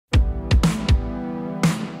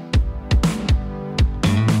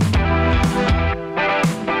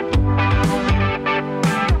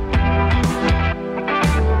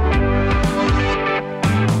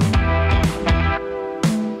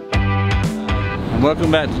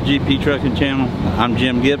Welcome back to G&P Trucking Channel. I'm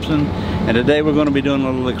Jim Gibson, and today we're going to be doing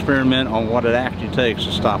a little experiment on what it actually takes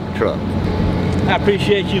to stop a truck. I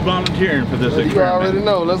appreciate you volunteering for this experiment. You already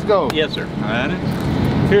know. Let's go. Yes, sir. All right.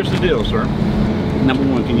 Here's the deal, sir. Number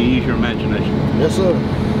one, can you use your imagination? Yes, sir.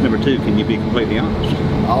 Number two, can you be completely honest?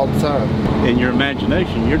 All the time. In your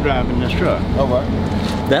imagination, you're driving this truck. All right.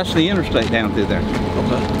 That's the interstate down through there.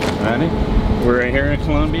 Okay. All right. We're here in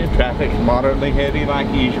Columbia. Traffic's moderately heavy like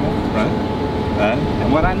usual, right?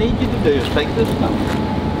 And what I need you to do is take this number,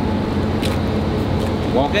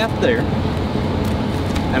 walk out there,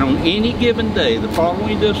 and on any given day, the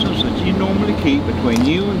following distance that you normally keep between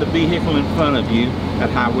you and the vehicle in front of you at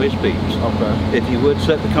highway speeds. Okay. If you would,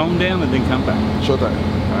 set the cone down and then come back. Sure thing.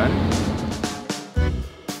 All right.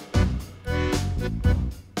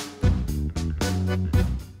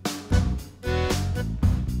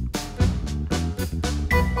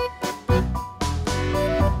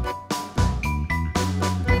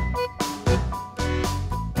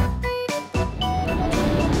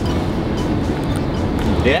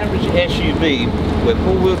 The average SUV with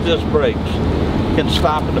four-wheel disc brakes can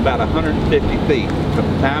stop at about 150 feet from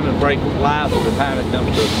the time the brake applies to the time it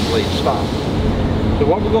comes to a complete stop. So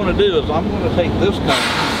what we're going to do is I'm going to take this cone,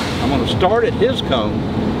 I'm going to start at his cone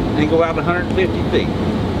and go out 150 feet.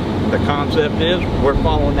 The concept is we're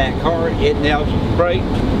following that car, it nails the brake,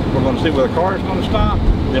 we're going to see where the car is going to stop,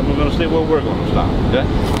 then we're going to see where we're going to stop. Okay?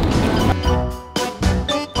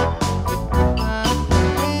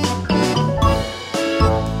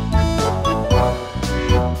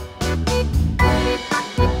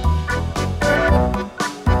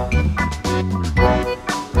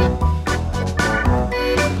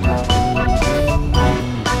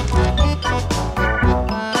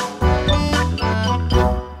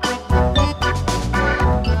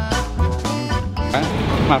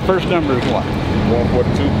 My first number is what?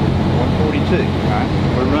 142. 142, all right?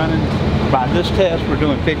 We're running, by this test, we're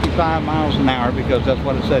doing 55 miles an hour because that's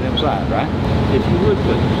what it said inside, right? If you would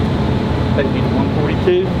please, take me to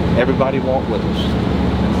 142, everybody walk with us.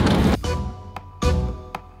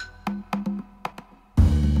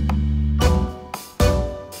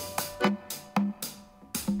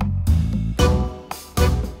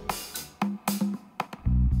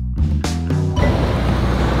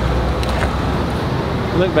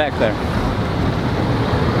 Look back there.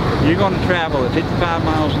 You're going to travel at 55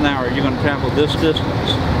 miles an hour. You're going to travel this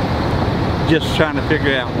distance. Just trying to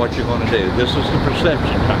figure out what you're going to do. This is the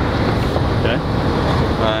perception time. Okay?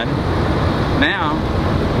 All right. Now,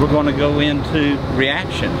 we're going to go into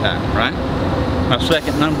reaction time, right? My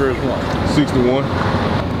second number is what? 61.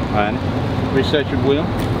 All right. Reset your wheel.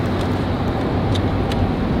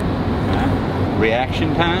 All right.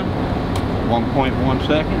 Reaction time, 1.1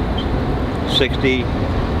 seconds.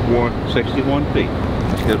 61 feet.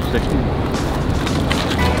 Let's go to 61.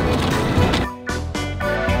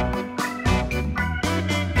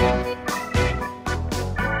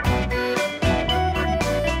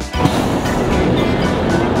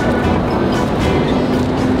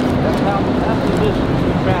 That's the distance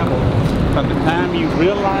you traveled from the time you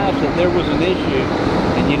realized that there was an issue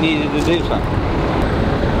and you needed to do something.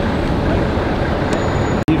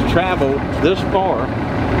 You've traveled this far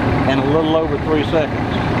in a little over 3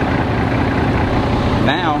 seconds.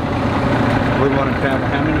 Now, we're going to travel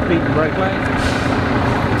how many feet in brake lag?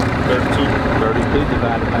 32. 32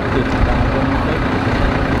 divided by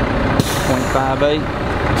 55. 0.58.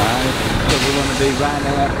 Alright, so we're going to be right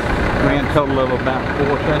at a grand total of about 4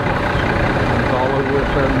 seconds. That's all over with,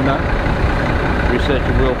 serving up. Reset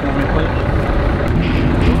your wheel for me, please.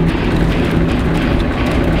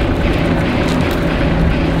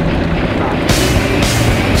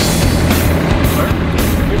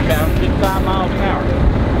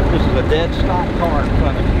 Dead stop car in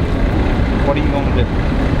front of you. What are you going to do?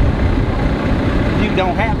 You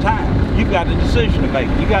don't have time. You've got a decision to make.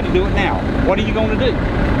 You got to do it now. What are you going to do?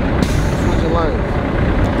 Switching lanes.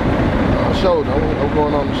 Shoulder. I'm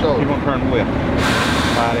going on the shoulder. You're going to turn the wheel.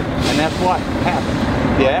 Right? And that's what happens.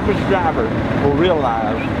 The average driver will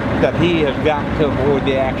realize that he has got to avoid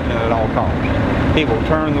the accident at all costs. He will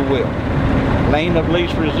turn the wheel. Lane of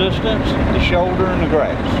least resistance, the shoulder and the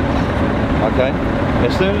grass. Okay?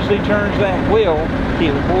 As soon as he turns that wheel, he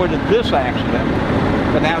avoided this accident,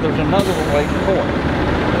 but now there's another one waiting for him.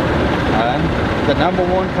 The number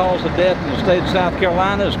one cause of death in the state of South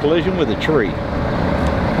Carolina is collision with a tree.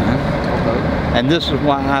 And this is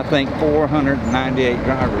why I think 498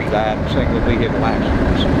 drivers died in single vehicle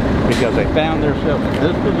accidents. Because they found themselves in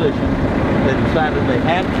this position, they decided they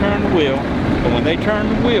had to turn the wheel, and when they turned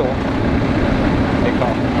the wheel, they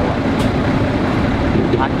cost them their life.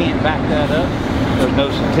 I can't back that up. There's no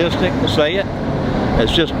statistic to say it.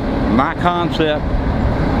 It's just my concept,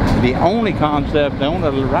 the only concept, the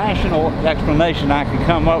only rational explanation I can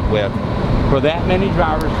come up with for that many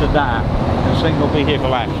drivers to die in single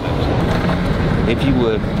vehicle accidents. If you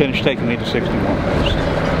would, finish taking me to 61 please.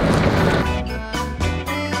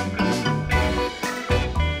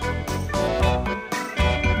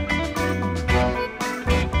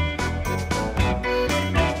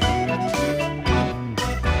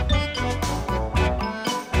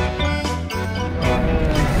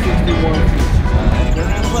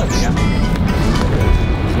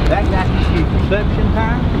 That got you perception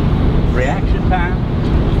time, reaction time,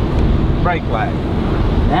 brake lag.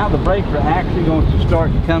 Now the brakes are actually going to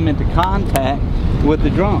start to come into contact with the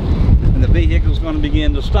drum, and the vehicle is going to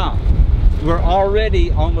begin to stop. We're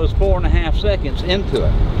already almost 4.5 seconds into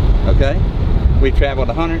it, okay? We traveled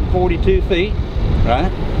 142 feet,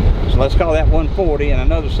 right? So let's call that 140, and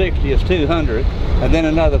another 60 is 200, and then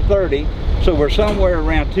another 30. So we're somewhere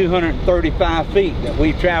around 235 feet that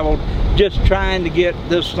we've traveled just trying to get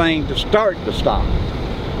this thing to start to stop.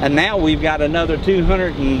 And now we've got another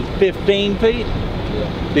 215 feet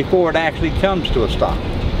before it actually comes to a stop.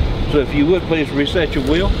 So if you would please reset your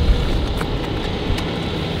wheel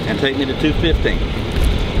and take me to 215.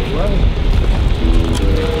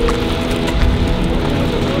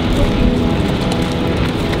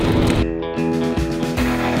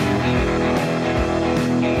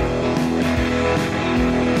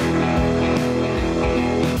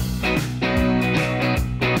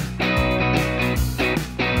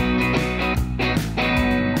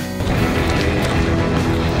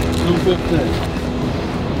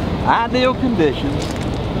 Ideal conditions,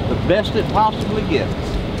 the best it possibly gets.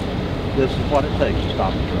 This is what it takes to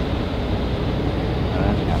stop a truck.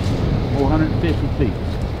 450 feet.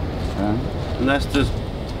 And that's just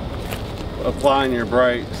applying your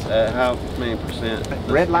brakes at how many percent?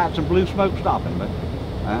 Red lights and blue smoke stopping, but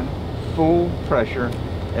full pressure,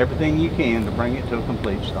 everything you can to bring it to a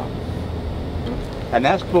complete stop. And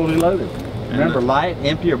that's fully loaded. Remember, light,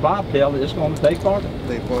 empty, or bobtail, it's going to take farther.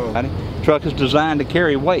 Truck is designed to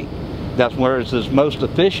carry weight. That's where it's most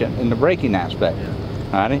efficient in the braking aspect.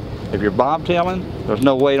 If you're bobtailing, there's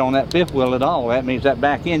no weight on that fifth wheel at all. That means that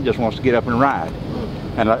back end just wants to get up and ride.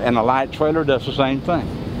 And a light trailer does the same thing.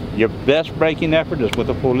 Your best braking effort is with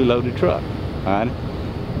a fully loaded truck.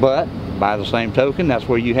 But by the same token, that's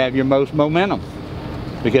where you have your most momentum,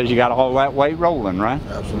 because you got all that weight rolling, right?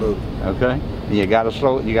 Absolutely. Okay. You got to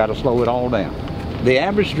slow it all down. The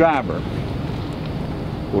average driver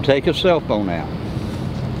will take a cell phone out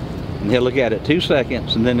and he'll look at it 2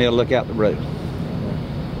 seconds, and then he'll look out the road.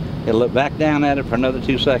 He'll look back down at it for another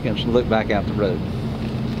 2 seconds and look back out the road.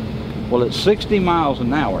 Well, at 60 miles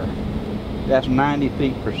an hour, that's 90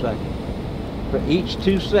 feet per second. For each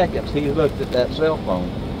 2 seconds he looked at that cell phone,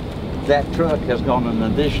 that truck has gone an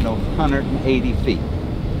additional 180 feet.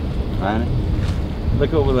 Right?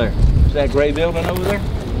 Look over there. See that gray building over there?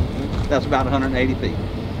 That's about 180 feet.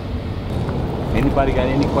 Anybody got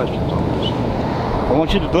any questions on this? I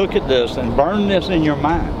want you to look at this and burn this in your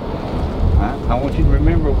mind. Right? I want you to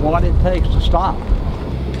remember what it takes to stop.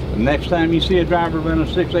 The next time you see a driver running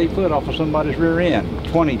 6-8 foot off of somebody's rear end,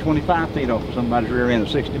 20, 25 feet off of somebody's rear end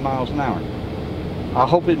at 60 miles an hour, I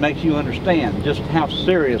hope it makes you understand just how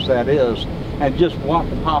serious that is and just what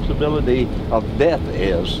the possibility of death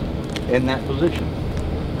is in that position.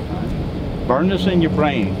 Right? Burn this in your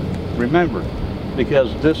brain. Remember,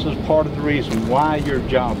 because this is part of the reason why your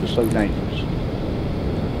job is so dangerous.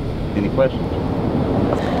 Any questions?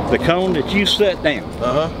 The cone that you set down,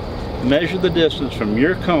 measure the distance from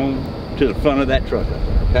your cone to the front of that truck up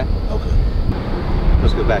there, okay? Okay.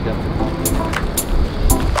 Let's go back up.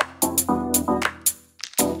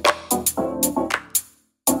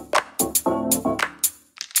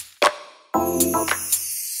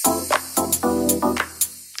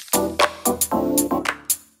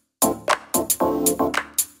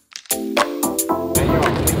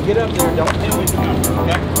 Get up there, don't tell me the number,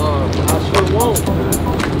 okay? I sure won't.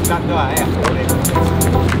 Not till I ask for it.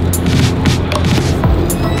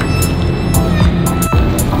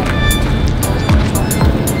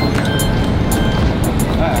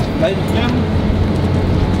 Alright, ladies and gentlemen.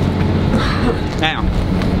 Now,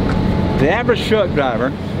 the average truck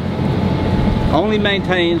driver only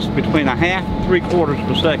maintains between a half and 3/4 of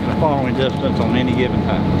a second of following distance on any given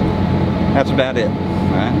time. That's about it,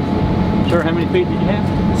 right? Sir, how many feet did you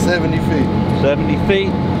have? 70 feet. 70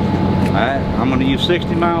 feet. All right, I'm going to use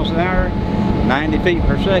 60 miles an hour, 90 feet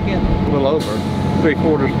per second, a little over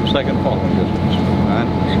 3/4 of a second following distance. All right.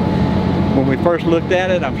 When we first looked at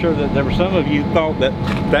it, I'm sure that there were some of you thought that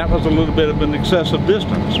that was a little bit of an excessive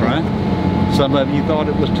distance, right? Some of you thought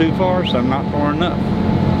it was too far, some not far enough.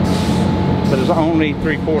 But it's only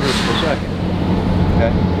 3/4 per second.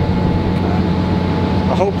 Okay.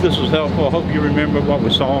 I hope this was helpful. I hope you remember what we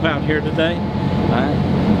saw out here today. All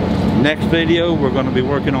right. Next video, we're going to be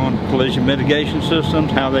working on collision mitigation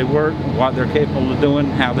systems, how they work, what they're capable of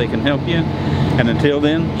doing, how they can help you. And until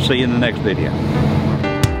then, see you in the next video.